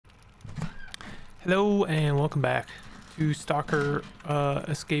Hello and welcome back to Stalker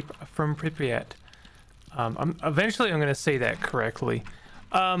Escape from Pripyat. Eventually I'm going to say that correctly.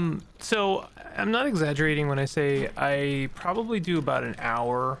 So I'm not exaggerating when I say I probably do about an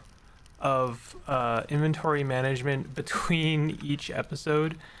hour of inventory management between each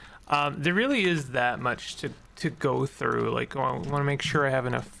episode. There really is that much to go through. Like, I want to make sure I have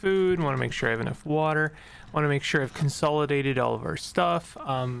enough food, want to make sure I have enough water, want to make sure I've consolidated all of our stuff,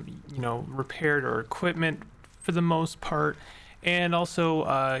 repaired our equipment for the most part, and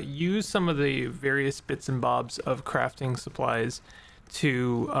also use some of the various bits and bobs of crafting supplies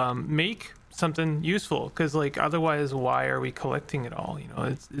to make something useful, because like otherwise why are we collecting it all?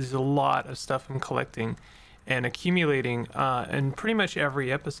 There's a lot of stuff I'm collecting and accumulating in pretty much every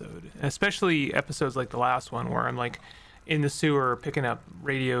episode, especially episodes like the last one where I'm like in the sewer picking up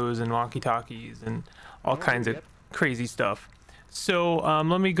radios and walkie-talkies and all kinds of crazy stuff. So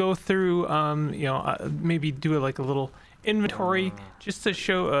let me go through maybe do like a little inventory just to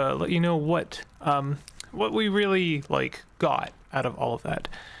show let you know what we really like got out of all of that.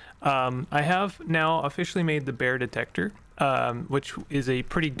 I have now officially made the bear detector, which is a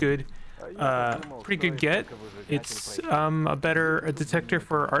pretty good get. It's a better detector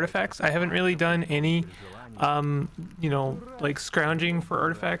for artifacts. I haven't really done any like scrounging for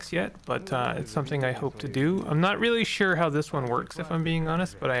artifacts yet, but it's something I hope to do. I'm not really sure how this one works, if I'm being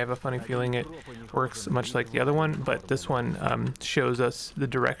honest, but I have a funny feeling it works much like the other one, but this one shows us the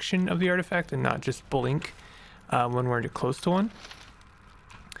direction of the artifact and not just blink when we're close to one.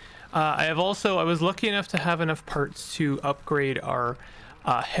 I was lucky enough to have enough parts to upgrade our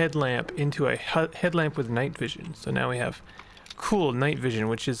headlamp into a headlamp with night vision. So now we have cool night vision,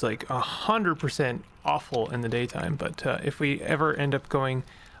 which is like 100% awful in the daytime. But if we ever end up going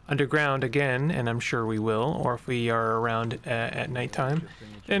underground again, and I'm sure we will, or if we are around at nighttime,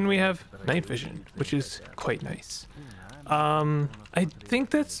 then we have night vision, which is quite nice. I think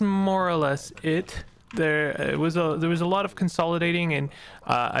that's more or less it. There was a lot of consolidating, and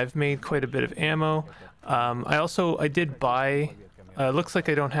I've made quite a bit of ammo. I did buy. Looks like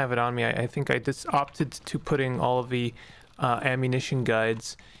I don't have it on me. I think I just opted to putting all of the ammunition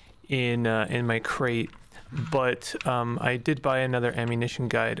guides in my crate, but I did buy another ammunition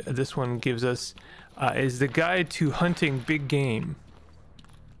guide. This one gives us is the guide to hunting big game,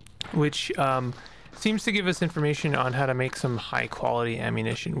 which seems to give us information on how to make some high quality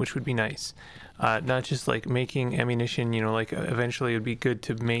ammunition, which would be nice. Not just like making ammunition, like eventually it would be good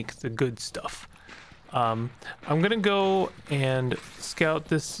to make the good stuff. I'm gonna go and scout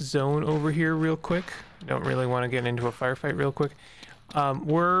this zone over here real quick. I don't really want to get into a firefight real quick.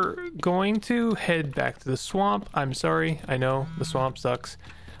 We're going to head back to the swamp. I'm sorry, I know the swamp sucks,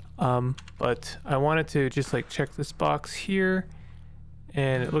 but I wanted to just like check this box here,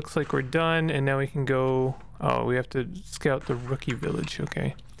 and it looks like we're done, and now we can go. Oh, we have to scout the rookie village.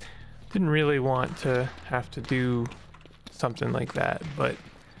 Okay, didn't really want to have to do something like that, but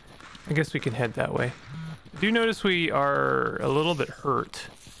I guess we can head that way. I do notice we are a little bit hurt.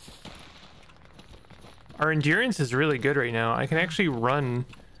 Our endurance is really good right now. I can actually run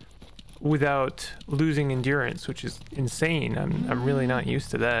without losing endurance, which is insane. I'm really not used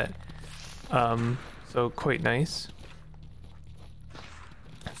to that. So quite nice.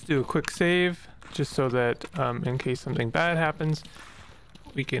 Let's do a quick save, just so that in case something bad happens,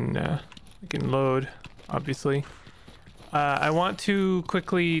 we can load, obviously. I want to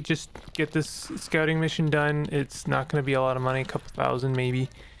quickly just get this scouting mission done. It's not going to be a lot of money, a couple thousand maybe.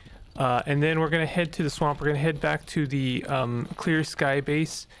 And then we're going to head to the swamp. We're going to head back to the Clear Sky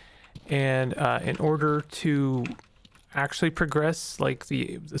base. And in order to actually progress like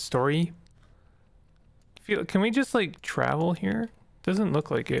the story, can we just like travel here? Doesn't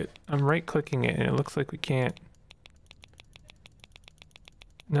look like it. I'm right clicking it and it looks like we can't.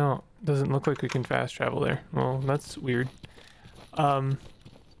 No, doesn't look like we can fast travel there. Well, that's weird. I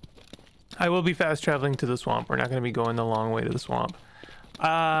will be fast traveling to the swamp. We're not going to be going the long way to the swamp.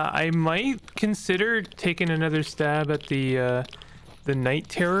 I might consider taking another stab at the night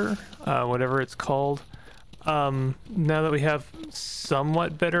terror, whatever it's called. Now that we have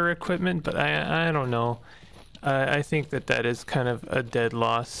somewhat better equipment, but I don't know. I think that is kind of a dead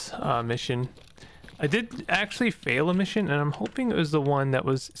loss mission. I did actually fail a mission, and I'm hoping it was the one that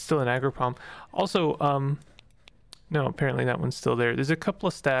was still in Agropalm. Also, no, apparently that one's still there. There's a couple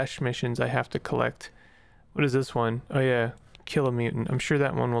of stash missions I have to collect. What is this one? Oh yeah, kill a mutant. I'm sure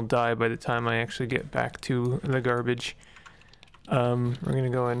that one will die by the time I actually get back to the garbage. We're gonna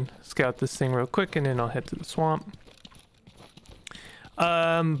go and scout this thing real quick, and then I'll head to the swamp.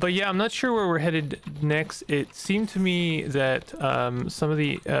 But yeah, I'm not sure where we're headed next. It seemed to me that some of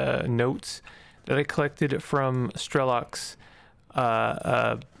the notes that I collected from Strelok's,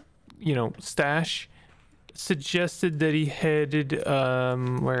 you know, stash, suggested that he headed,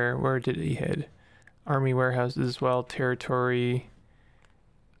 where did he head? Army warehouses as well, territory.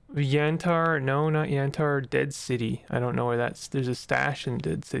 Yantar, no, not Yantar, Dead City. I don't know where that's, there's a stash in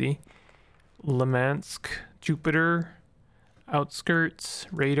Dead City. Lemansk, Jupiter, outskirts,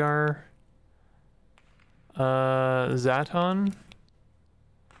 radar, Zaton.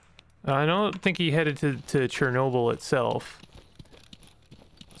 I don't think he headed to Chernobyl itself,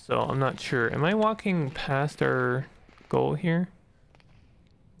 so I'm not sure. Am I walking past our goal here?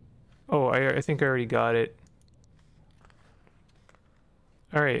 Oh, I think I already got it.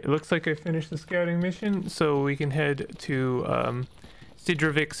 Alright, it looks like I finished the scouting mission, so we can head to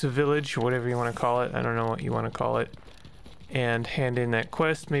Sidrovik's village, whatever you want to call it. I don't know what you want to call it. And hand in that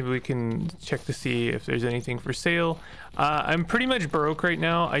quest. Maybe we can check to see if there's anything for sale. I'm pretty much broke right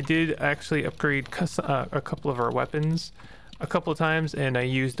now. I did actually upgrade a couple of our weapons a couple of times, and I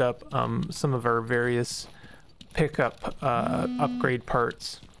used up some of our various pickup upgrade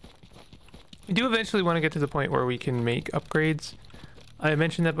parts. I do eventually want to get to the point where we can make upgrades. I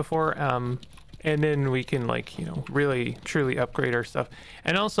mentioned that before, and then we can, like, you know, really truly upgrade our stuff.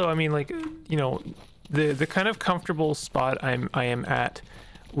 And also, I mean, like, you know, the kind of comfortable spot I am at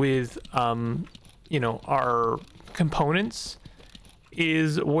with you know, our components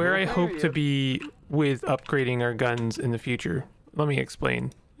is where I hope to be with upgrading our guns in the future. Let me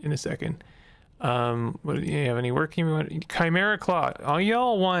explain in a second. What do you have any working? Chimera Claw. All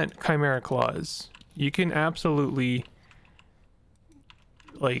y'all want Chimera Claws. You can absolutely,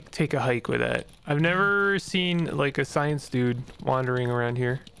 like, take a hike with that. I've never seen, like, a science dude wandering around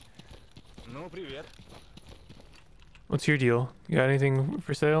here. No, привет. What's your deal? You got anything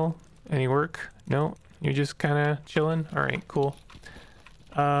for sale? Any work? No? You're just kind of chilling? Alright, cool.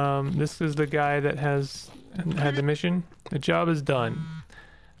 This is the guy that had the mission. The job is done.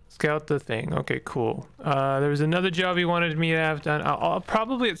 Scout the thing. Okay, cool. There was another job he wanted me to have done. I'll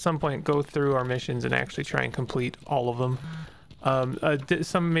probably at some point go through our missions and actually try and complete all of them.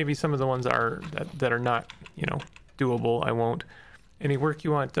 Maybe some of the ones that are not, you know, doable. I won't. Any work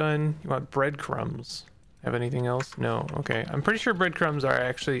you want done? You want breadcrumbs? Have anything else? No. Okay. I'm pretty sure breadcrumbs are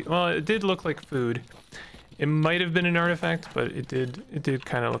actually, well, it did look like food. It might have been an artifact, but it did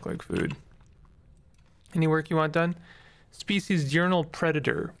kind of look like food. Any work you want done? Species diurnal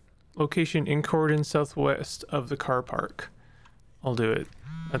predator. Location in Cordon, southwest of the car park. I'll do it.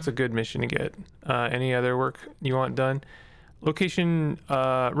 That's a good mission to get. Any other work you want done? Location,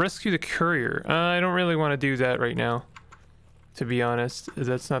 rescue the courier. I don't really want to do that right now, to be honest.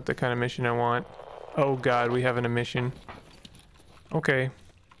 That's not the kind of mission I want. Oh god, we have an mission. Okay.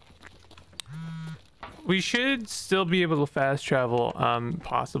 We should still be able to fast travel,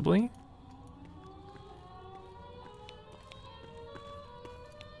 possibly.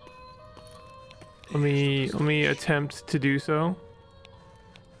 Let me attempt to do so.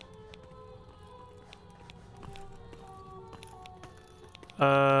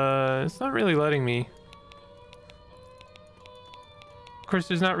 It's not really letting me. Of course,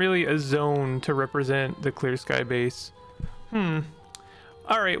 there's not really a zone to represent the clear sky base.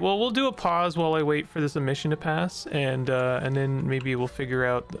 Alright, well, we'll do a pause while I wait for this mission to pass, and then maybe we'll figure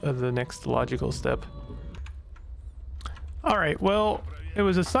out the next logical step. Alright, well, it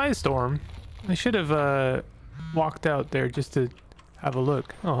was a size storm. I should have walked out there just to have a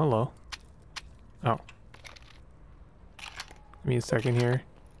look. Oh, hello. Oh. Give me a second here.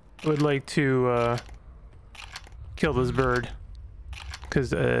 I would like to kill this bird, because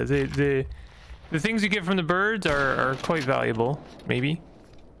the things you get from the birds are quite valuable. Maybe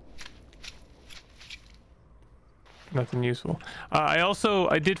nothing useful.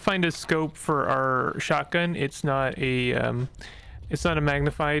 I did find a scope for our shotgun. It's not a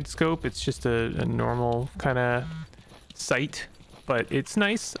magnified scope. It's just a normal kind of sight, but it's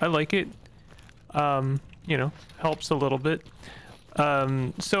nice. I like it. You know, helps a little bit.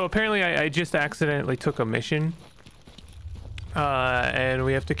 So apparently I just accidentally took a mission, and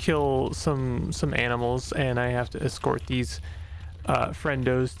we have to kill some animals, and I have to escort these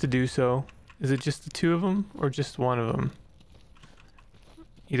friendos to do so. Is it just the two of them or just one of them?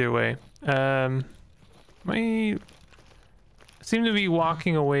 Either way. I seem to be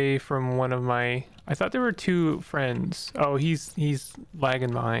walking away from one of my, I thought there were two friends. Oh, he's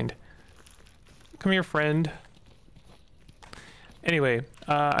lagging behind. Come here, friend. Anyway,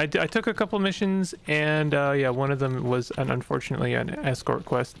 I took a couple missions, and yeah, one of them was unfortunately an escort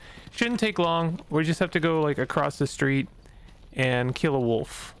quest. Shouldn't take long. We just have to go, like, across the street and kill a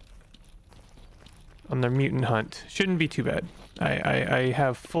wolf on their mutant hunt. Shouldn't be too bad. I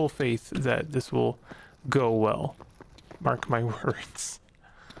have full faith that this will go well. Mark my words.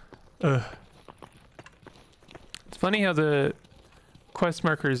 Ugh. It's funny how the quest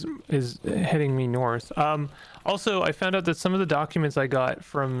markers is heading me north. Also, I found out that some of the documents I got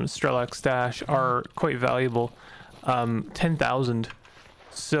from Strelak's stash are quite valuable. 10,000.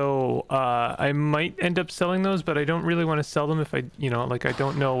 So I might end up selling those, but I don't really want to sell them if I, you know, like I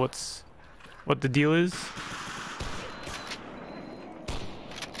don't know what the deal is.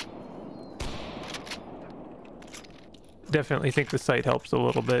 Definitely think the site helps a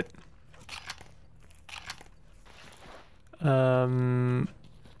little bit.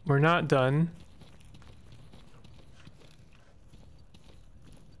 We're not done.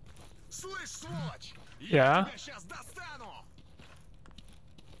 Yeah.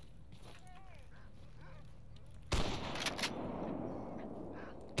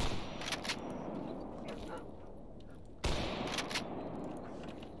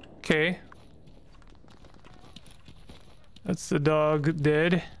 Okay. That's the dog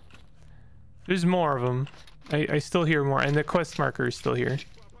dead. There's more of them. I still hear more, and the quest marker is still here.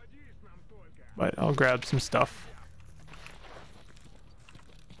 But I'll grab some stuff.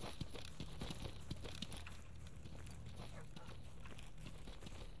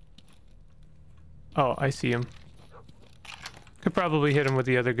 Oh, I see him. Could probably hit him with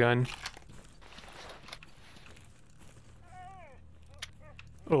the other gun.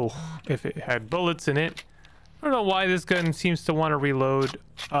 Oh, if it had bullets in it. I don't know why this gun seems to want to reload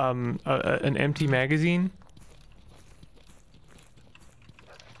an empty magazine.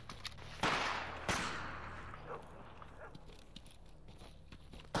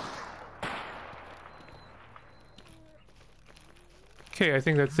 Okay, I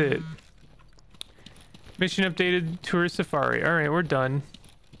think that's it. Mission updated, tourist safari. All right, we're done.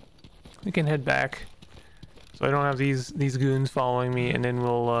 We can head back, so I don't have these goons following me, and then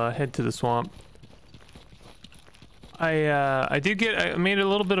we'll head to the swamp. I made a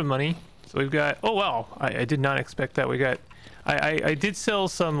little bit of money, so we've got. Oh wow, I did not expect that. We got. I did sell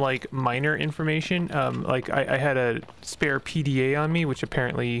some like minor information. Like I had a spare PDA on me, which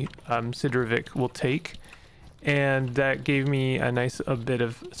apparently Sidrovic will take, and that gave me a bit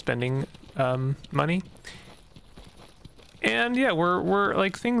of spending money. And yeah, we're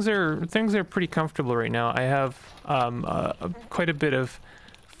like things are pretty comfortable right now. I have quite a bit of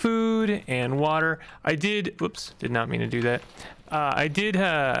food and water. I did, whoops, did not mean to do that. I did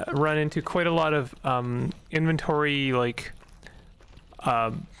run into quite a lot of inventory, like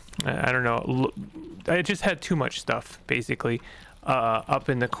I don't know, I just had too much stuff basically up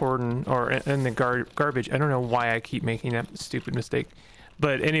in the cordon or in the garbage. I don't know why I keep making that stupid mistake,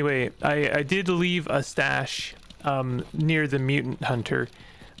 but anyway, I did leave a stash near the mutant hunter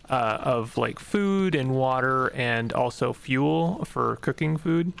of like food and water and also fuel for cooking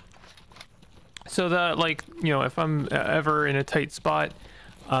food, so that, like, you know, if I'm ever in a tight spot,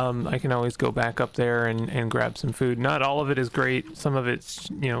 I can always go back up there and grab some food. Not all of it is great, some of it's,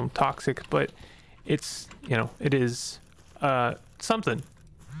 you know, toxic, but it's, you know, it is something.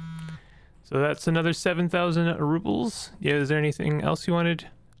 So that's another 7,000 rubles. Yeah, is there anything else you wanted?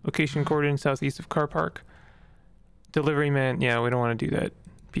 Location cordon southeast of car park. Delivery man, yeah, we don't want to do that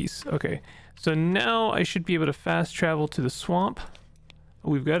piece. Okay, so now I should be able to fast travel to the swamp.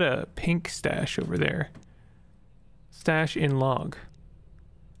 We've got a pink stash over there. Stash in log.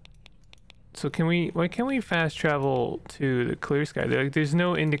 So why can't we fast travel to the clear sky? There's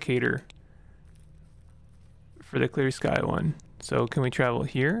no indicator for the clear sky one. So can we travel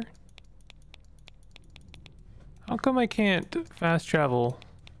here? How come I can't fast travel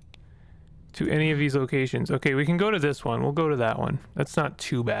to any of these locations? Okay, we can go to this one. We'll go to that one. That's not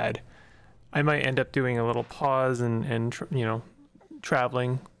too bad. I might end up doing a little pause and you know,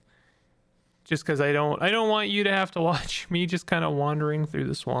 traveling, just because I don't want you to have to watch me just kind of wandering through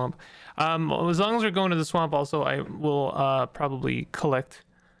the swamp. As long as we're going to the swamp, also I will probably collect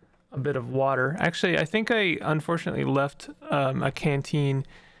a bit of water. Actually, I think I unfortunately left a canteen,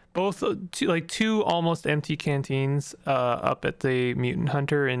 both two almost empty canteens up at the mutant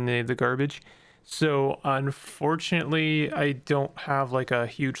hunter in the garbage. So unfortunately I don't have like a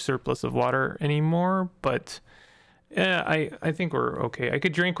huge surplus of water anymore, but yeah, I think we're okay. I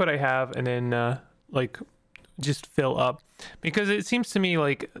could drink what I have and then like just fill up, because it seems to me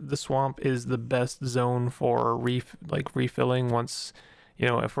like the swamp is the best zone for refilling once, you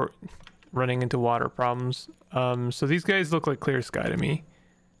know, if we're running into water problems. So these guys look like clear sky to me.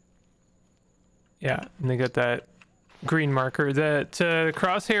 Yeah, and they got that green marker. That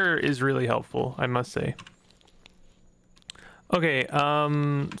crosshair is really helpful, I must say. Okay,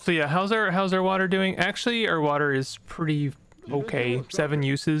 so yeah, how's our water doing? Actually, our water is pretty okay. 7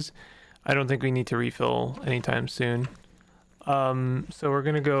 uses. I don't think we need to refill anytime soon. So we're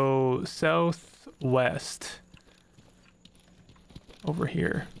gonna go southwest over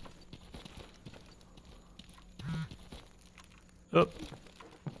here. Oh.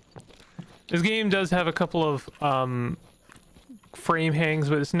 This game does have a couple of frame hangs,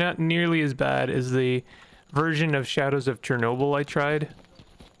 but it's not nearly as bad as the version of Shadows of Chernobyl I tried.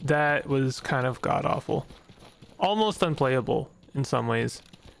 That was kind of god-awful. Almost unplayable in some ways.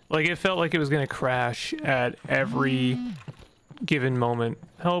 Like, it felt like it was going to crash at every given moment.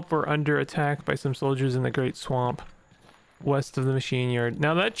 Help, we're under attack by some soldiers in the Great Swamp west of the machine yard.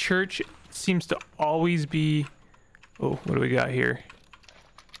 Now, that church seems to always be... Oh, what do we got here?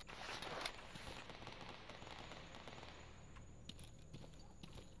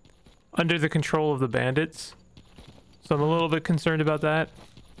 Under the control of the bandits. So I'm a little bit concerned about that.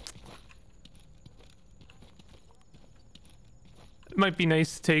 It might be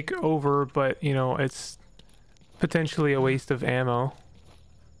nice to take over, but, you know, it's potentially a waste of ammo.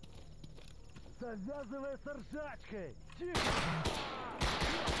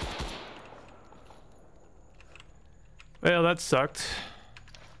 Well, that sucked.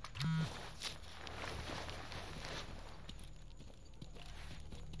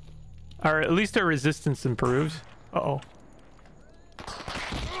 Alright, at least our resistance improved. Uh-oh.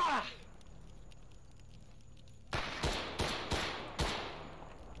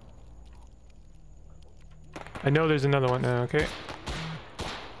 I know there's another one. Okay.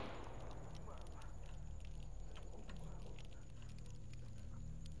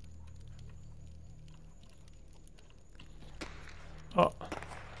 Oh.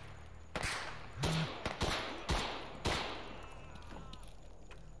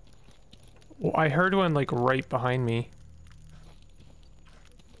 Well, I heard one like right behind me.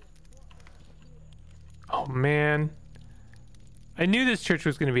 Oh man. I knew this church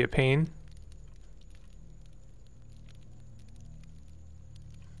was going to be a pain.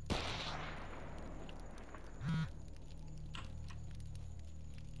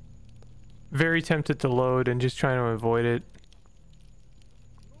 Very tempted to load and just trying to avoid it.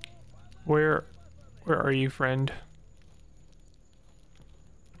 Where are you, friend?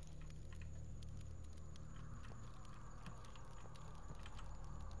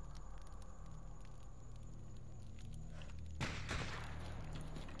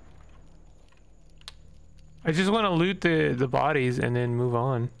 I just want to loot the bodies and then move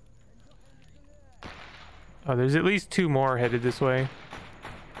on. Oh, there's at least 2 more headed this way.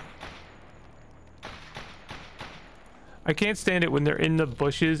 I can't stand it when they're in the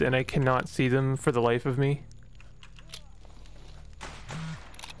bushes and I cannot see them for the life of me.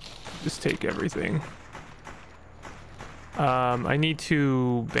 Just take everything. I need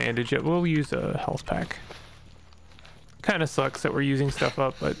to bandage it. We'll use a health pack. Kind of sucks that we're using stuff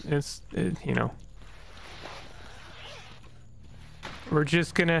up, but you know. We're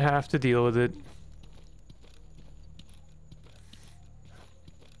just gonna have to deal with it.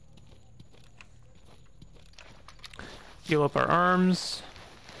 Heal up our arms.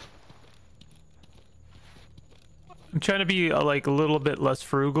 I'm trying to be like a little bit less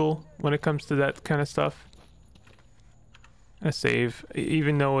frugal when it comes to that kind of stuff. A save,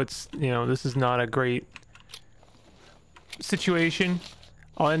 even though it's, you know, this is not a great situation.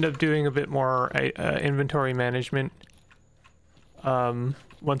 I'll end up doing a bit more inventory management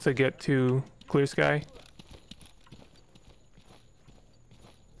once I get to Clear Sky.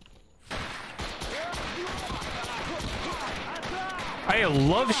 I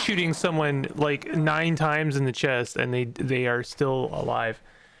love shooting someone like 9 times in the chest and they are still alive.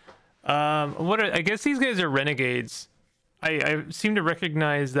 I guess these guys are renegades. I seem to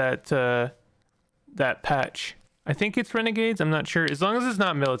recognize that that patch. I think it's renegades. I'm not sure. As long as it's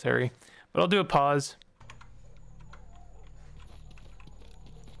not military. But I'll do a pause.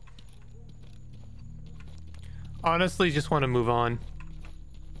 Honestly, just want to move on.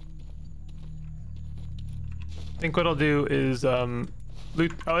 I think what I'll do is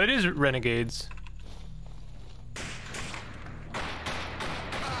loot. Oh, it is renegades.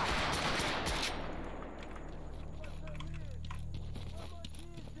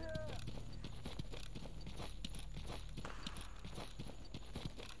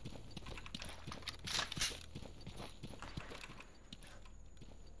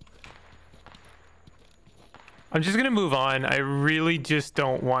 I'm just gonna move on. I really just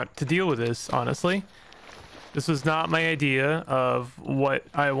don't want to deal with this, honestly. This was not my idea of what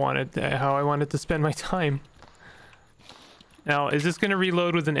I wanted, how I wanted to spend my time. Now, is this gonna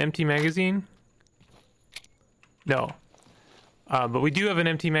reload with an empty magazine? No. But we do have an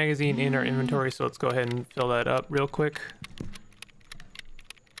empty magazine in our inventory, so let's go ahead and fill that up real quick.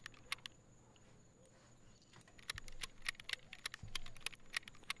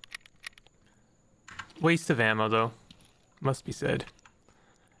 Waste of ammo, though. Must be said.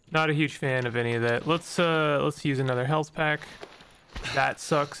 Not a huge fan of any of that. Let's use another health pack. That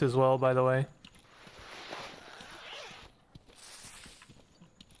sucks as well, by the way.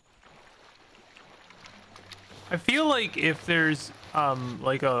 I feel like if there's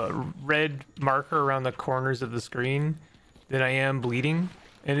like a red marker around the corners of the screen, then I am bleeding.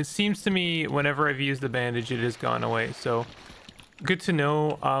 And it seems to me whenever I've used the bandage, it has gone away. So good to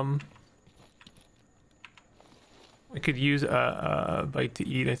know. I could use a bite to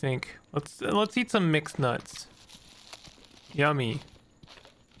eat, I think. Let's eat some mixed nuts. Yummy.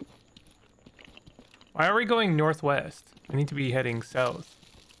 Why are we going northwest? I need to be heading south.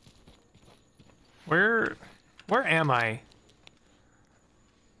 Where am I?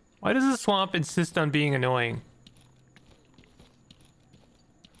 Why does the swamp insist on being annoying?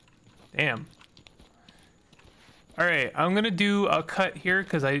 Damn. Alright, I'm gonna do a cut here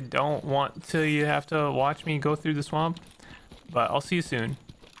because I don't want to you have to watch me go through the swamp. But I'll see you soon.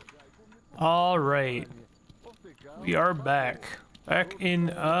 Alright. We are back. Back in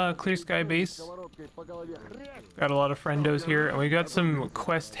Clear Sky Base. Got a lot of friendos here, and we got some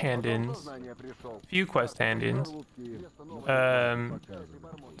quest hand-ins. Few quest hand-ins.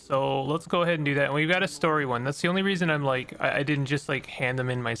 So let's go ahead and do that. And we've got a story one. That's the only reason I'm like I didn't just like hand them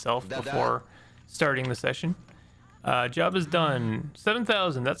in myself before starting the session. Job is done.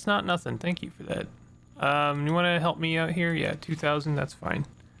 7,000. That's not nothing. Thank you for that. You want to help me out here? Yeah, 2,000. That's fine.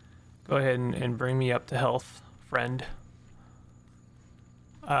 Go ahead and bring me up to health, friend.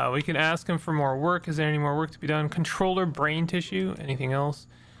 We can ask him for more work. Is there any more work to be done? Controller brain tissue. Anything else?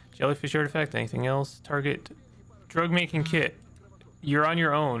 Jellyfish artifact. Anything else? Target. Drug making kit. You're on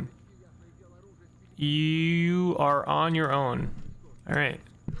your own. You are on your own. All right.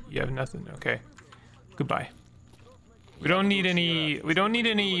 You have nothing. Okay. Goodbye. We don't need any. We don't need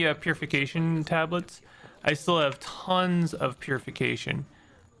any purification tablets. I still have tons of purification.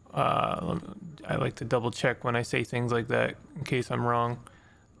 I like to double check when I say things like that in case I'm wrong.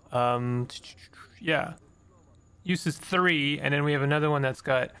 Yeah. Use is 3, and then we have another one that's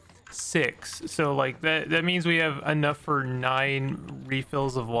got 6. So like that means we have enough for 9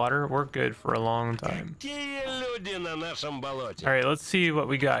 refills of water. We're good for a long time. All right, let's see what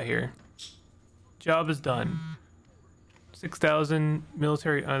we got here. Job is done. 6,000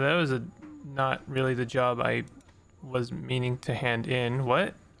 military. That was not really the job I was meaning to hand in.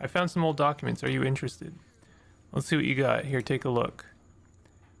 What? I found some old documents. Are you interested? Let's see what you got. Here, take a look.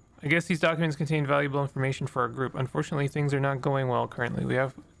 I guess these documents contain valuable information for our group. Unfortunately, things are not going well currently. We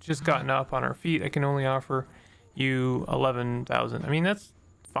have just gotten up on our feet. I can only offer you 11,000. I mean, that's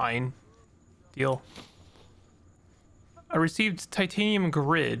fine. Deal. I received titanium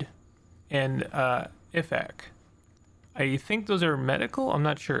grid and IFAC. I think those are medical. I'm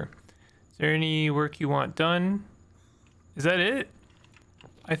not sure. Is there any work you want done? Is that it?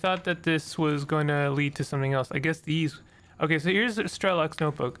 I thought that this was going to lead to something else. I guess these... Okay, so here's Strelok's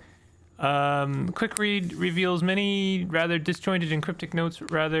notebook. Quick read reveals many rather disjointed and cryptic notes.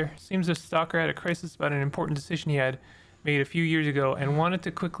 Rather, seems the stalker had a crisis about an important decision he had made a few years ago and wanted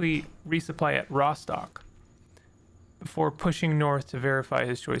to quickly resupply at Rostock before pushing north to verify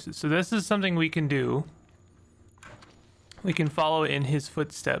his choices. So this is something we can do. We can follow in his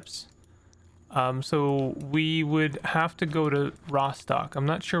footsteps. So we would have to go to Rostock. I'm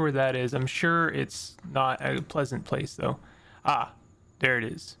not sure where that is. I'm sure it's not a pleasant place though. Ah, there it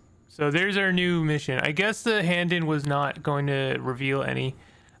is. So there's our new mission. I guess the hand-in was not going to reveal any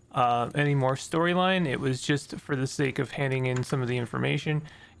more storyline. It was just for the sake of handing in some of the information.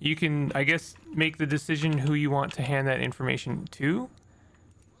 You can, I guess, make the decision who you want to hand that information to.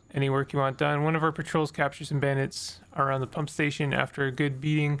 Any work you want done. One of our patrols captured some bandits around the pump station. After a good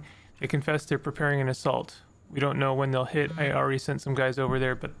beating, they confessed they're preparing an assault. We don't know when they'll hit. I already sent some guys over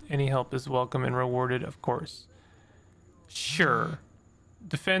there, but any help is welcome and rewarded, of course. Sure.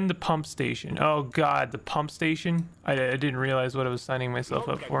 Defend the pump station. Oh god, the pump station? I didn't realize what I was signing myself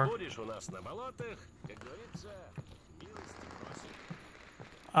up for.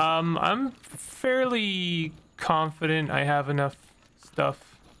 I'm fairly confident I have enough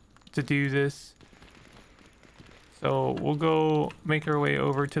stuff to do this. So we'll go make our way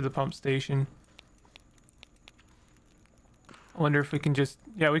over to the pump station. I wonder if we can just...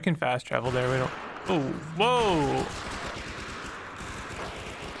 Yeah, we can fast travel there. We don't... Oh, whoa!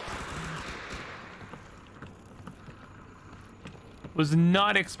 Was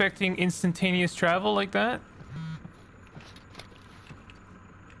not expecting instantaneous travel like that.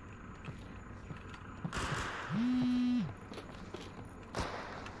 Let's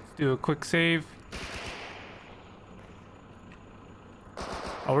do a quick save.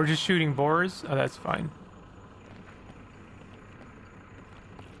 Oh, we're just shooting boars? Oh, that's fine.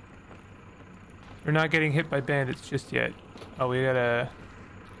 We're not getting hit by bandits just yet. Oh, we got a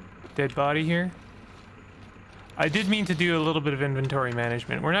dead body here. I did mean to do a little bit of inventory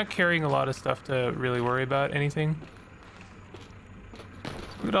management. We're not carrying a lot of stuff to really worry about anything.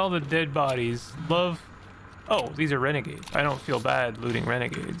 Look at all the dead bodies. Love... Oh, these are renegades. I don't feel bad looting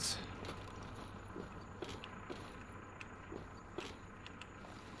renegades.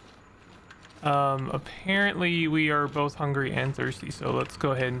 Apparently we are both hungry and thirsty, so let's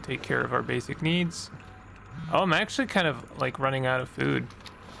go ahead and take care of our basic needs. Oh, I'm actually kind of like running out of food,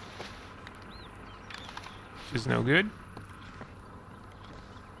 which is no good.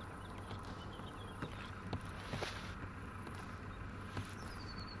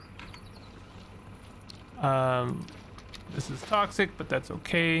 This is toxic, but that's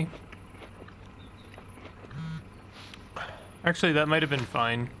okay. Actually, that might have been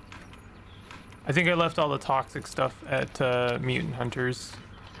fine. I think I left all the toxic stuff at Mutant Hunter's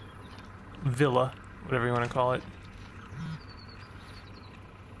villa, whatever you want to call it.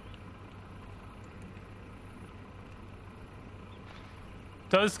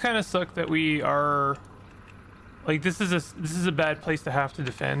 Does kind of suck that we are like this is a bad place to have to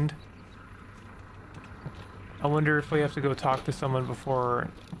defend. I wonder if we have to go talk to someone before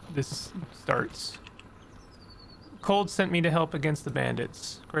this starts. Cold sent me to help against the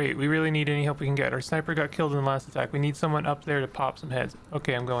bandits. Great, we really need any help we can get. Our sniper got killed in the last attack. We need someone up there to pop some heads.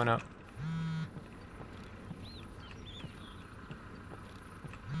 Okay, I'm going up.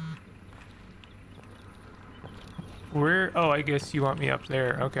 Where? Oh, I guess you want me up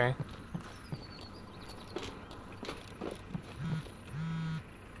there. Okay.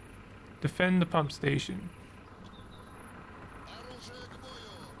 Defend the pump station.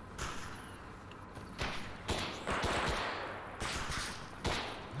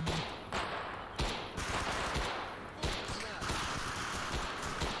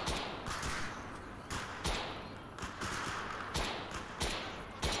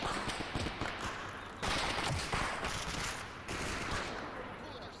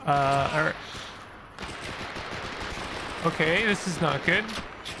 Alright. Okay, this is not good.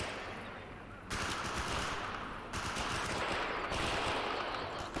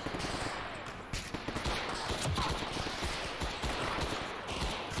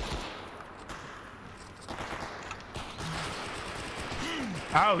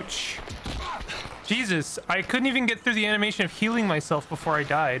 Ouch. Jesus, I couldn't even get through the animation of healing myself before I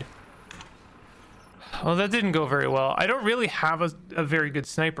died. Well, that didn't go very well. I don't really have a very good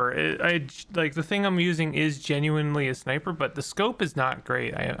sniper. Like the thing I'm using is genuinely a sniper, but the scope is not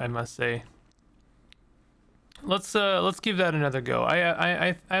great. I must say. Let's give that another go.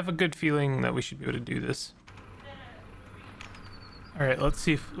 I have a good feeling that we should be able to do this. All right, let's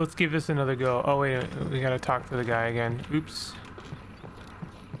give this another go. Oh wait, we gotta talk to the guy again. Oops.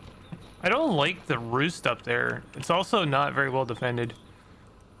 I don't like the roost up there. It's also not very well defended.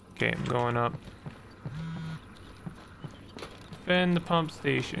 Okay, I'm going up. Defend the pump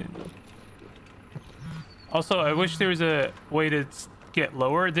station. Also, I wish there was a way to get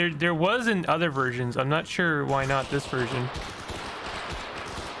lower. There was in other versions. I'm not sure why not this version.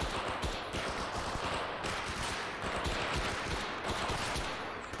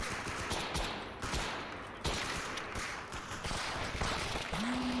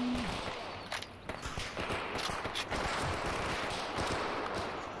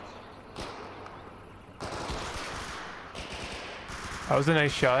 That was a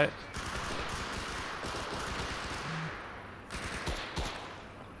nice shot.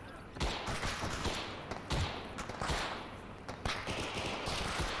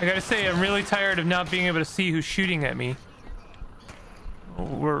 I gotta say, I'm really tired of not being able to see who's shooting at me.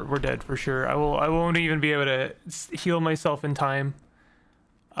 We're dead for sure. I won't even be able to heal myself in time.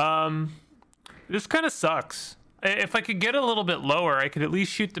 This kind of sucks. If I could get a little bit lower, I could at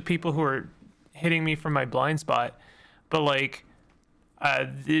least shoot the people who are hitting me from my blind spot. But like,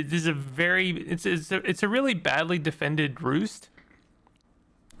 this is it's a really badly defended roost,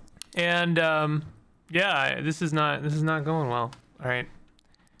 and yeah, this is not going well. All right.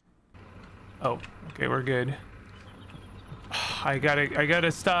 Oh, okay, we're good. I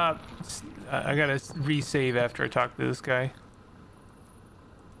gotta stop. I gotta resave after I talk to this guy.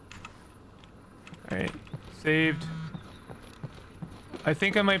 All right, saved. I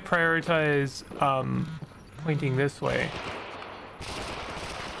think I might prioritize pointing this way.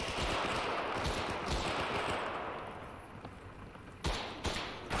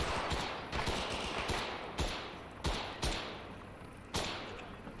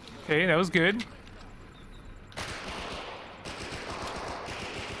 Okay, that was good.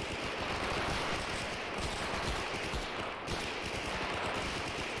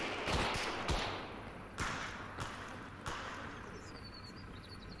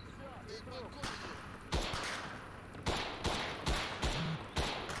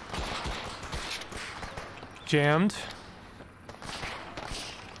 Jammed.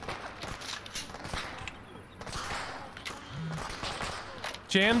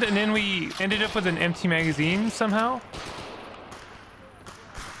 Jammed, and then we ended up with an empty magazine somehow.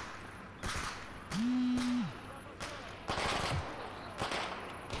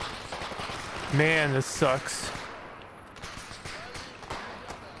 Man, this sucks.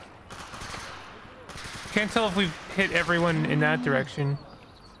 Can't tell if we've hit everyone in that direction.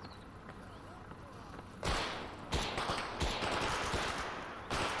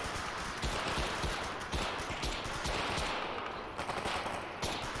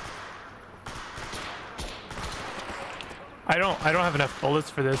 I don't have enough bullets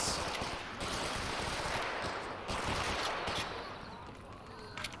for this.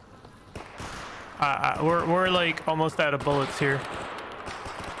 We're like almost out of bullets here.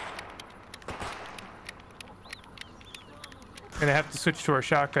 Gonna have to switch to our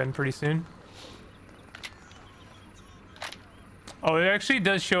shotgun pretty soon. Oh, it actually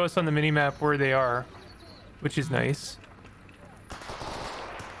does show us on the minimap where they are, which is nice.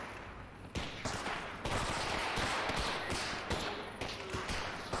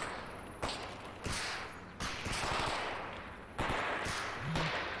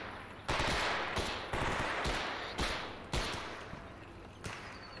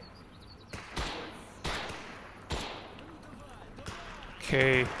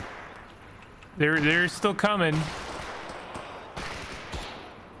 Okay, they're still coming.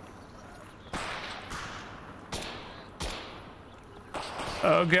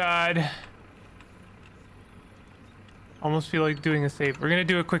 Oh God, almost feel like doing a save. We're gonna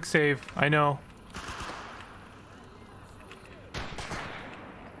do a quick save. I know.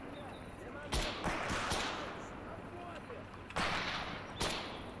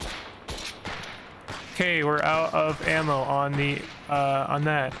 Okay, we're out of ammo on the on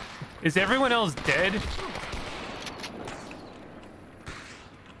that. Is everyone else dead?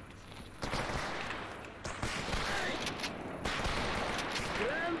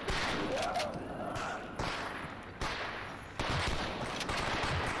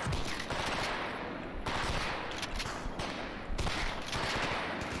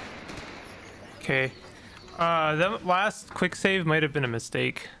 Okay. That last quick save might have been a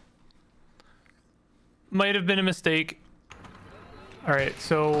mistake. Might have been a mistake. All right,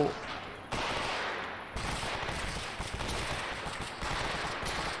 so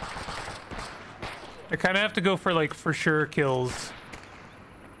I kind of have to go for like for sure kills.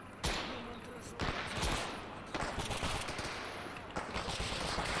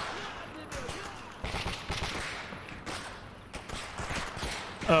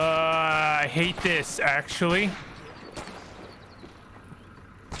 I hate this actually.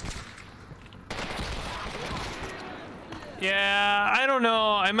 Yeah, I don't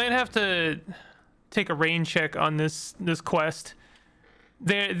know. I might have to take a rain check on this quest.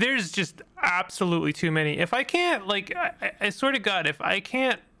 There's just absolutely too many. If I can't, like, I swear to God, if I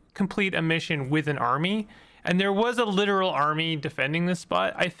can't complete a mission with an army, and there was a literal army defending this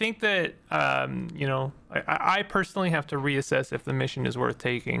spot, I think that, you know, I personally have to reassess if the mission is worth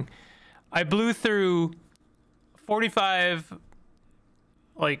taking. I blew through 45,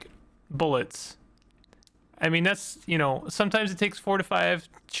 like, bullets. I mean, that's, you know, sometimes it takes 4 to 5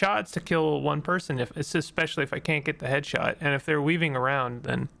 shots to kill one person, if it's especially if I can't get the headshot. And if they're weaving around,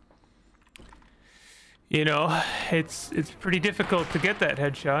 then, you know, it's pretty difficult to get that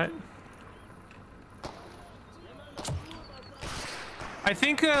headshot. I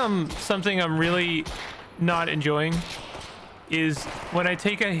think something I'm really not enjoying is when I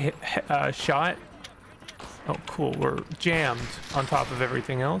take a shot. Oh, cool. We're jammed on top of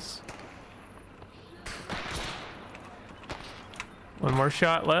everything else. One more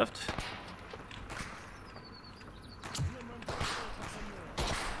shot left.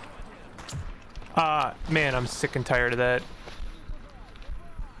 Man, I'm sick and tired of that.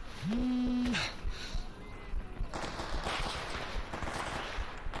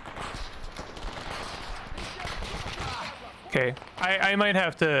 Okay, I might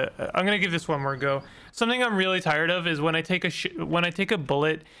have to. I'm gonna give this one more go. Something I'm really tired of is when I take a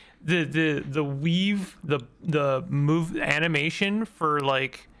bullet, the weave, the move animation for,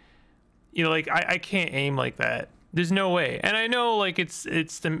 like, you know, like I can't aim like that. There's no way. And I know, like, it's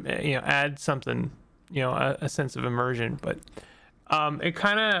to, you know, add something, you know, a sense of immersion, but it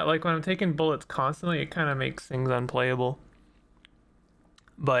kind of, like, when I'm taking bullets constantly, it kind of makes things unplayable.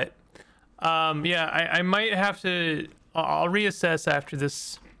 But yeah, I might have to. I'll reassess after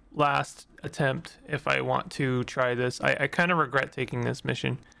this last attempt if I want to try this. I kind of regret taking this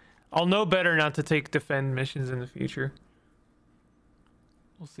mission. I'll know better not to take defend missions in the future.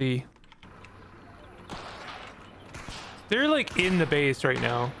 We'll see. They're like in the base right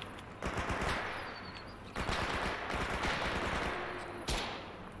now.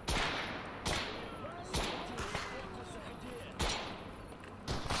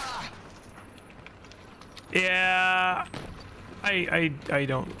 Yeah, I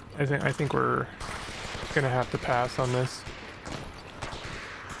don't. I think we're gonna have to pass on this.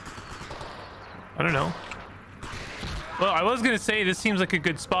 I don't know. Well, I was gonna say this seems like a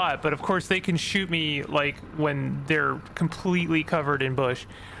good spot, but of course they can shoot me like when they're completely covered in bush.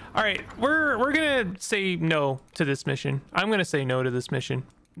 All right, we're gonna say no to this mission. I'm gonna say no to this mission.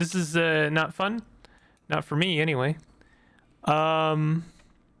 This is not fun, not for me anyway. Let's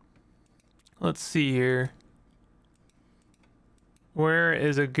see here. Where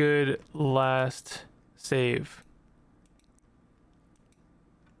is a good last save?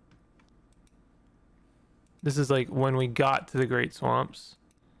 This is like when we got to the Great Swamps.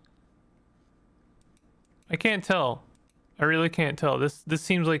 I can't tell. I really can't tell. This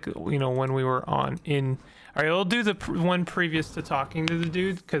seems like, you know, when we were on in. All right, we'll do the one previous to talking to the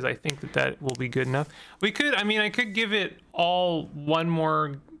dude because I think that will be good enough. We could, I mean, I could give it all one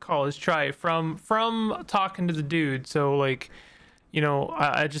more college try from talking to the dude. So like, you know,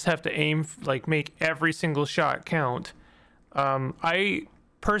 I just have to aim, like make every single shot count. I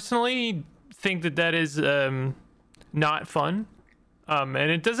personally think that is not fun. And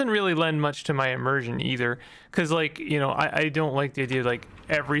it doesn't really lend much to my immersion either. Because like, you know, I don't like the idea of like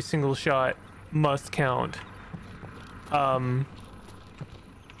every single shot must count. Let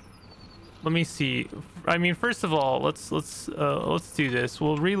me see. I mean, first of all, let's do this.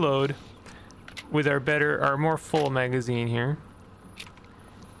 We'll reload with our more full magazine here.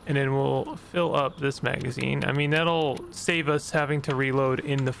 And then we'll fill up this magazine. I mean, that'll save us having to reload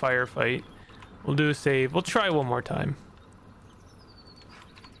in the firefight. We'll do a save. We'll try one more time.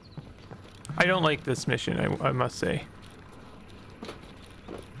 I don't like this mission, I must say.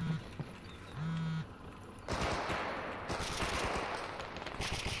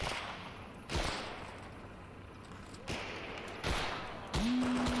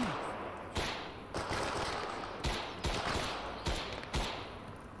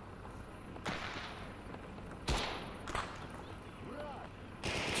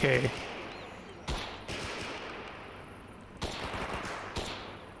 Okay.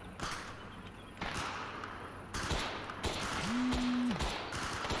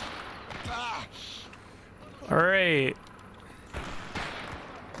 All right.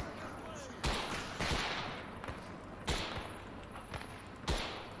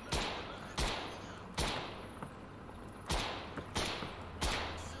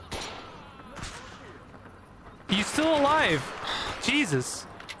 You still alive? Jesus.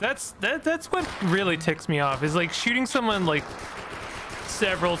 That's what really ticks me off, is like shooting someone like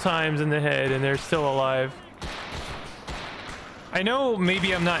several times in the head and they're still alive. I know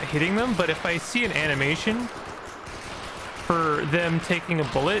maybe I'm not hitting them, but if I see an animation for them taking a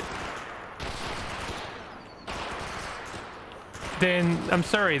bullet, then I'm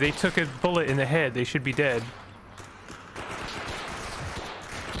sorry, they took a bullet in the head. They should be dead.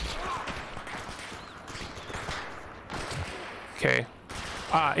 Okay.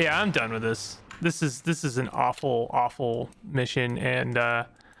 Yeah, I'm done with this. This is an awful mission, and I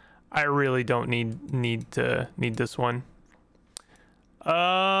really don't need this one.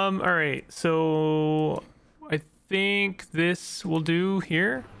 All right, so I think this will do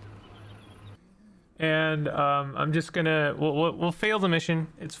here, and I'm just gonna we'll fail the mission.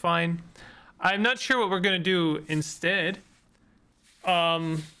 It's fine. I'm not sure what we're gonna do instead.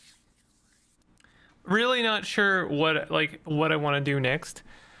 Really not sure what I want to do next.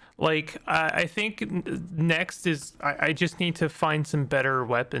 Like I think next is I just need to find some better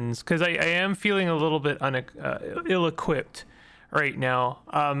weapons, because I am feeling a little bit ill-equipped right now.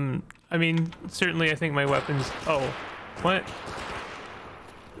 I mean, certainly I think my weapons. Oh, what?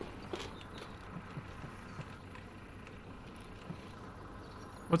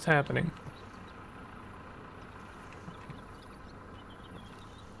 What's happening?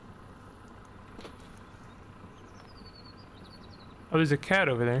 Oh, there's a cat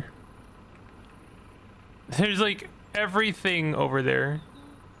over there. There's like everything over there.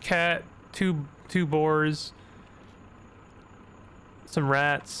 Cat, two boars, some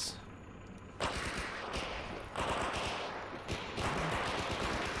rats.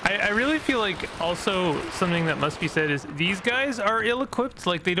 I really feel like also something that must be said is these guys are ill-equipped.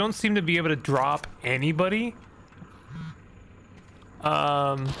 Like, they don't seem to be able to drop anybody.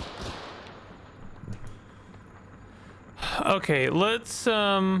 Okay, let's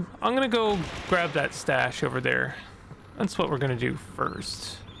I'm gonna go grab that stash over there. That's what we're gonna do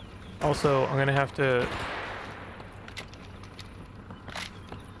first. Also, I'm gonna have to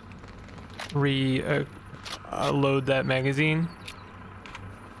load that magazine.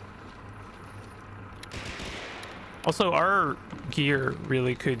 Also, our gear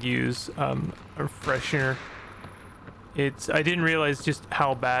really could use a freshener. I didn't realize just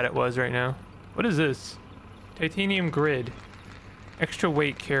how bad it was right now. What is this? Titanium grid. Extra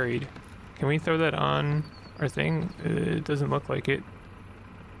weight carried. Can we throw that on our thing? It doesn't look like it.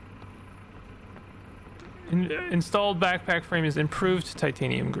 Installed backpack frame is improved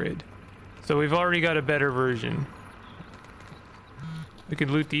titanium grid. So we've already got a better version. We could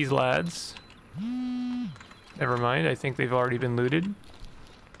loot these lads. Never mind, I think they've already been looted.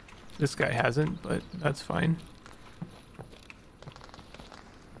 This guy hasn't, but that's fine.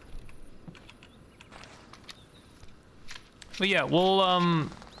 But yeah, we'll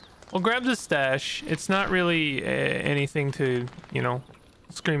grab the stash. It's not really anything to, you know,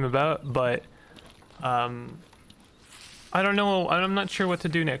 scream about, but I don't know. I'm not sure what to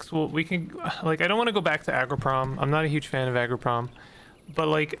do next. Well, we can, like, I don't want to go back to Agroprom. I'm not a huge fan of Agroprom, but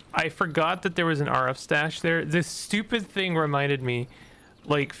like, I forgot that there was an RF stash there. This stupid thing reminded me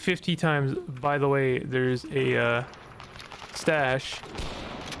like 50 times. By the way, there's a stash.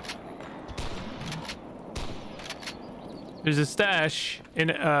 There's a stash in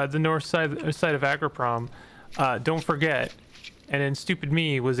the north side of Agroprom. Don't forget. And then stupid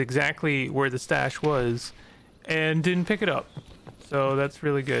me was exactly where the stash was and didn't pick it up. So that's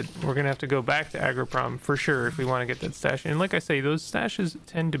really good. We're gonna have to go back to Agroprom for sure if we want to get that stash. And like I say, those stashes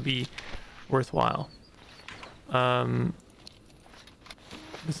tend to be worthwhile.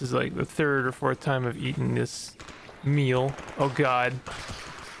 This is like the third or fourth time I've eaten this meal. Oh god.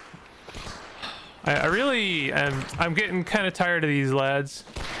 I really am. I'm getting kind of tired of these lads.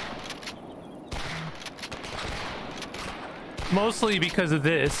 Mostly because of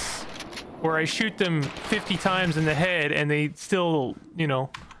this, where I shoot them 50 times in the head and they still, you know,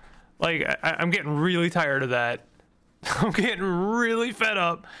 like I'm getting really tired of that. I'm getting really fed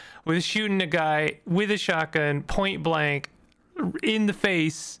up with shooting a guy with a shotgun point blank in the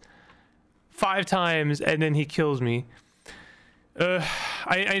face 5 times and then he kills me.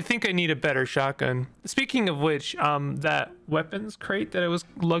 I think I need a better shotgun. Speaking of which, that weapons crate that I was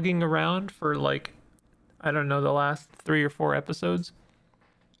lugging around for like, I don't know, the last 3 or 4 episodes,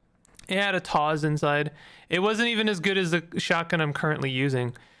 it had a Taz inside. It wasn't even as good as the shotgun I'm currently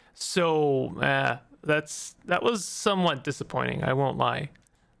using. So that was somewhat disappointing, I won't lie.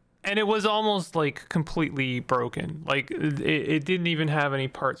 And it was almost like completely broken. Like it didn't even have any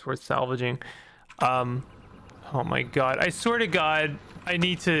parts worth salvaging. Oh my god, I swear to god, I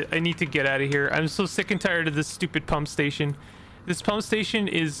need to get out of here. I'm so sick and tired of this stupid pump station. This pump station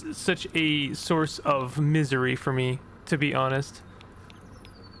is such a source of misery for me, to be honest.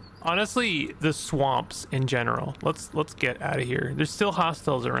 Honestly, the swamps in general. Let's get out of here. There's still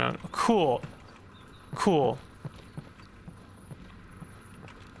hostiles around. Cool. Cool.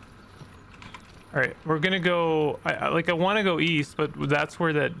 Alright, we're gonna go... I want to go east, but that's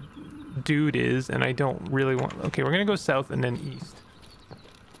where that dude is, and I don't really want... Okay, we're gonna go south and then east.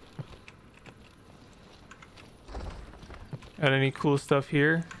 Got any cool stuff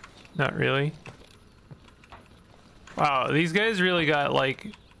here? Not really. Wow, these guys really got,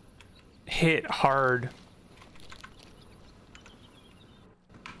 like, hit hard.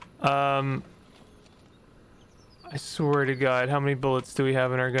 I swear to god, how many bullets do we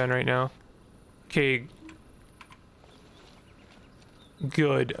have in our gun right now? Okay.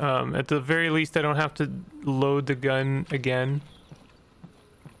 Good. At the very least, I don't have to load the gun again.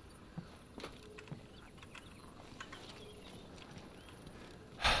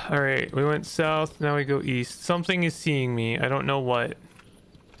 Alright, we went south, now we go east. Something is seeing me. I don't know what.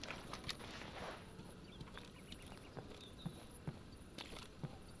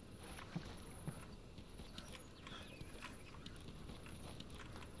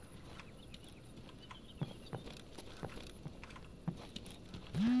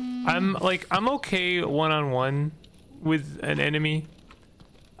 I'm okay one-on-one with an enemy.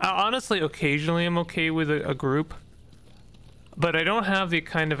 Honestly, occasionally I'm okay with a group. But I don't have the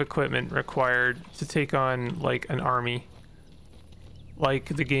kind of equipment required to take on, like, an army.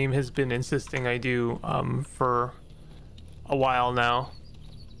 Like the game has been insisting I do, for a while now.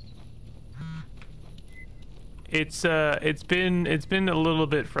 It's been a little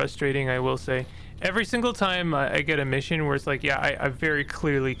bit frustrating, I will say. Every single time I get a mission where it's like, yeah, I very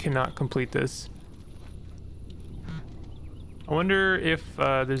clearly cannot complete this. I wonder if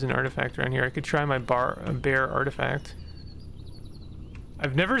there's an artifact around here. I could try my bear artifact.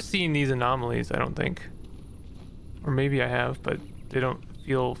 I've never seen these anomalies, I don't think. Or maybe I have, but they don't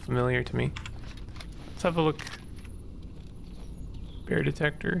feel familiar to me. Let's have a look. Bear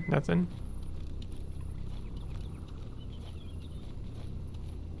detector, nothing.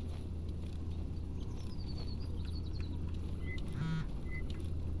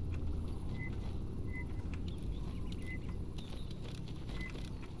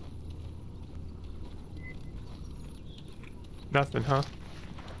 Nothing, huh?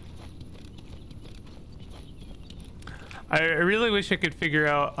 I really wish I could figure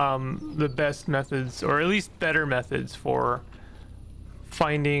out the best methods, or at least better methods for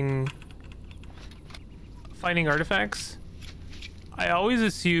finding artifacts. I always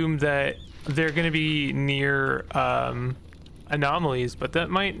assume that they're going to be near anomalies, but that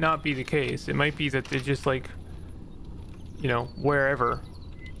might not be the case. It might be that they're just like, you know, wherever.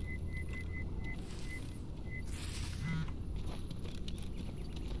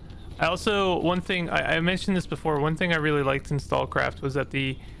 I also, one thing, I mentioned this before, one thing I really liked in STALKER was that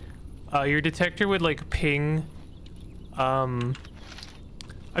the, your detector would like ping, I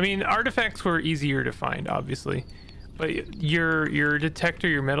mean, artifacts were easier to find, obviously, but your detector,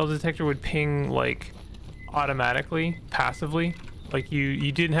 your metal detector would ping like automatically, passively, like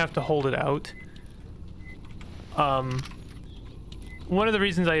you didn't have to hold it out. One of the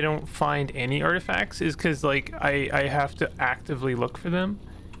reasons I don't find any artifacts is because like I have to actively look for them.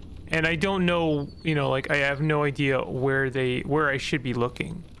 And I don't know, you know, like I have no idea where I should be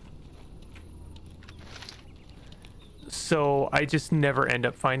looking. So I just never end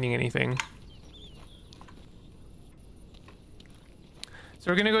up finding anything.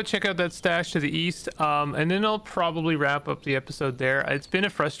 So we're gonna go check out that stash to the east, and then I'll probably wrap up the episode there. It's been a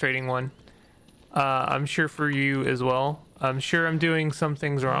frustrating one. I'm sure for you as well. I'm sure I'm doing some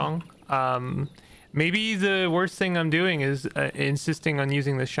things wrong. Maybe the worst thing I'm doing is insisting on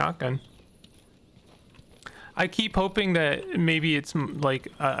using the shotgun. I keep hoping that maybe it's like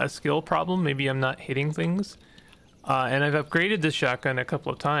a skill problem. Maybe I'm not hitting things. And I've upgraded the shotgun a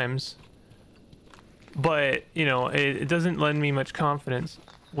couple of times. But, you know, it doesn't lend me much confidence.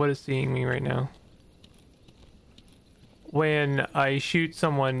 What is seeing me right now? When I shoot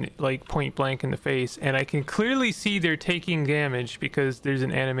someone like point blank in the face and I can clearly see they're taking damage because there's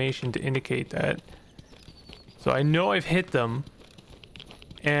an animation to indicate that. So I know I've hit them,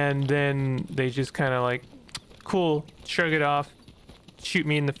 and then they just kind of like, cool, shrug it off, shoot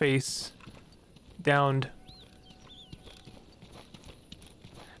me in the face, downed.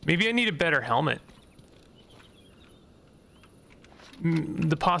 Maybe I need a better helmet.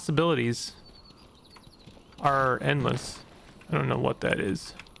 The possibilities are endless. I don't know what that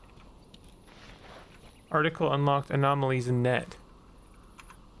is. Article unlocked anomalies in net.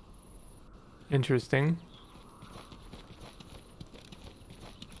 Interesting.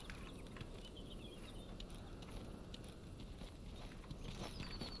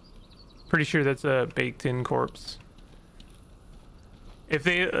 Pretty sure that's a baked-in corpse. If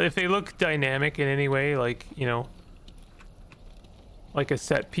they look dynamic in any way, like, you know, like a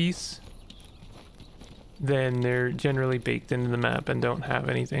set piece, then they're generally baked into the map and don't have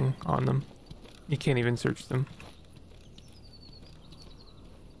anything on them. You can't even search them.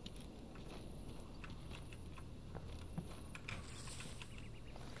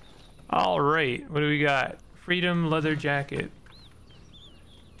 All right, what do we got? Freedom leather jacket.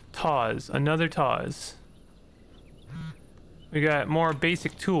 Tawes, another Tawes. We got more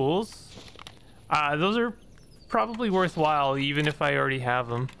basic tools. Those are probably worthwhile even if I already have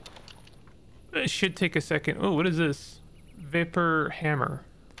them. It should take a second. Oh, what is this? Vapor hammer.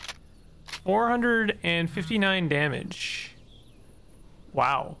 459 damage.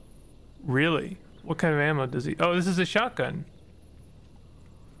 Wow. Really? What kind of ammo does he... Oh, this is a shotgun.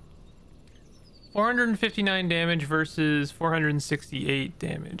 459 damage versus 468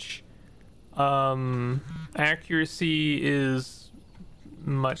 damage. Accuracy is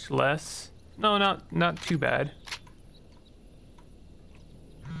much less. No, not too bad.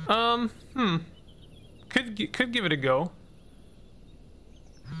 Could give it a go.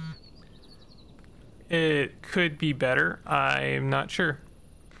 It could be better. I'm not sure.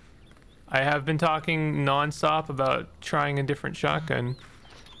 I have been talking non-stop about trying a different shotgun.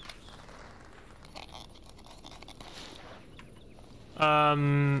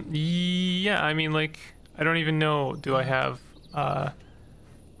 Yeah, I mean, like, I don't even know, do I have, are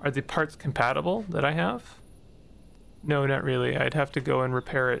the parts compatible that I have? No, not really. I'd have to go and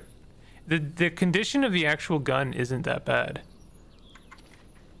repair it. The condition of the actual gun isn't that bad.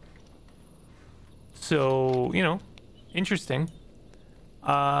 So, you know, interesting.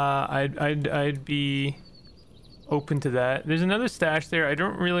 I'd be open to that. There's another stash there. I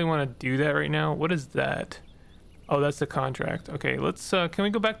don't really want to do that right now. What is that? Oh, that's the contract. Okay, let's can we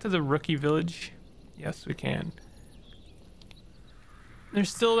go back to the rookie village? Yes, we can. There's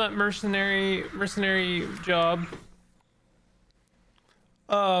still that mercenary job.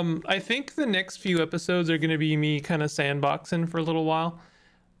 I think the next few episodes are going to be me kind of sandboxing for a little while.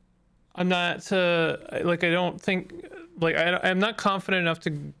 I'm not like, I don't think, like, I'm not confident enough to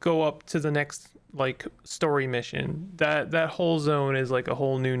go up to the next like story mission. That whole zone is like a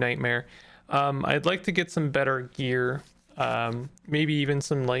whole new nightmare. I'd like to get some better gear, maybe even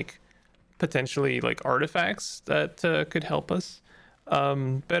some like potentially like artifacts that could help us.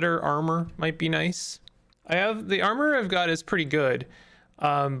 Better armor might be nice. The armor I've got is pretty good,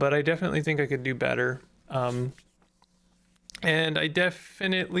 but I definitely think I could do better. And I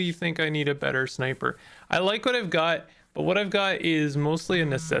definitely think I need a better sniper. I like what I've got, but what I've got is mostly a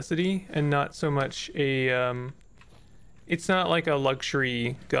necessity and not so much a it's not like a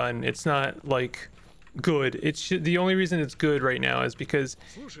luxury gun. It's not like good. The only reason it's good right now is because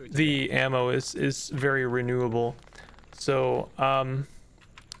the ammo is very renewable. So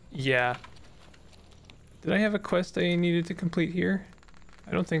yeah. Did I have a quest I needed to complete here?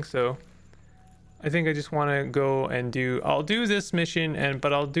 I don't think so. I think I just want to go and I'll do this mission,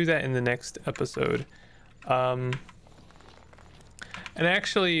 but I'll do that in the next episode. And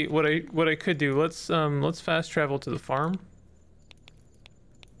actually what I could do, let's fast travel to the farm.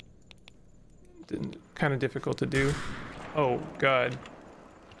 Kind of difficult to do. Oh god.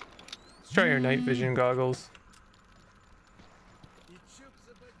 Let's try our night vision goggles.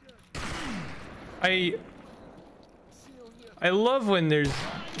 I love when there's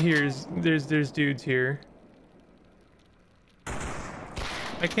dudes here.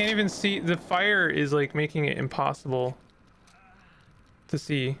 I can't even see. The fire is like making it impossible to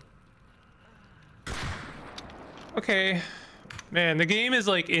see. Okay, man, the game is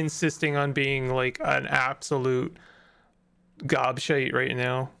like insisting on being like an absolute gobshite right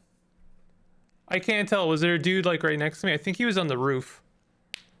now. I can't tell. Was there a dude like right next to me? I think he was on the roof.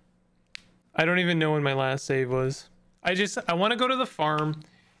 I don't even know when my last save was. I want to go to the farm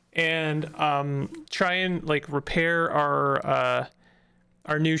and try and like repair our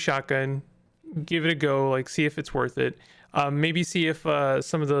new shotgun, give it a go, like see if it's worth it. Maybe see if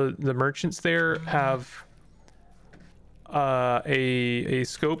some of the merchants there have a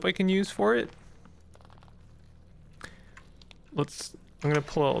scope I can use for it. I'm gonna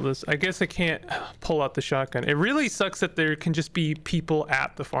pull out this. I guess I can't pull out the shotgun. It really sucks that there can just be people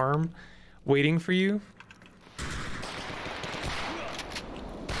at the farm waiting for you.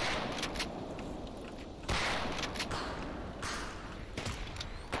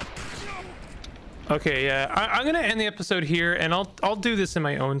 Okay, yeah, I'm gonna end the episode here, and I'll do this in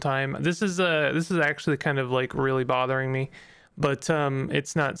my own time. This is actually kind of like really bothering me, but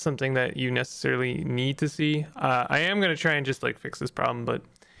it's not something that you necessarily need to see. I am gonna try and just like fix this problem, but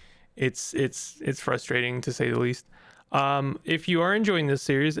it's frustrating to say the least. If you are enjoying this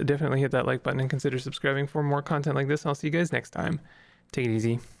series, definitely hit that like button and consider subscribing for more content like this. I'll see you guys next time. Take it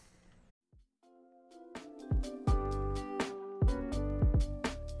easy.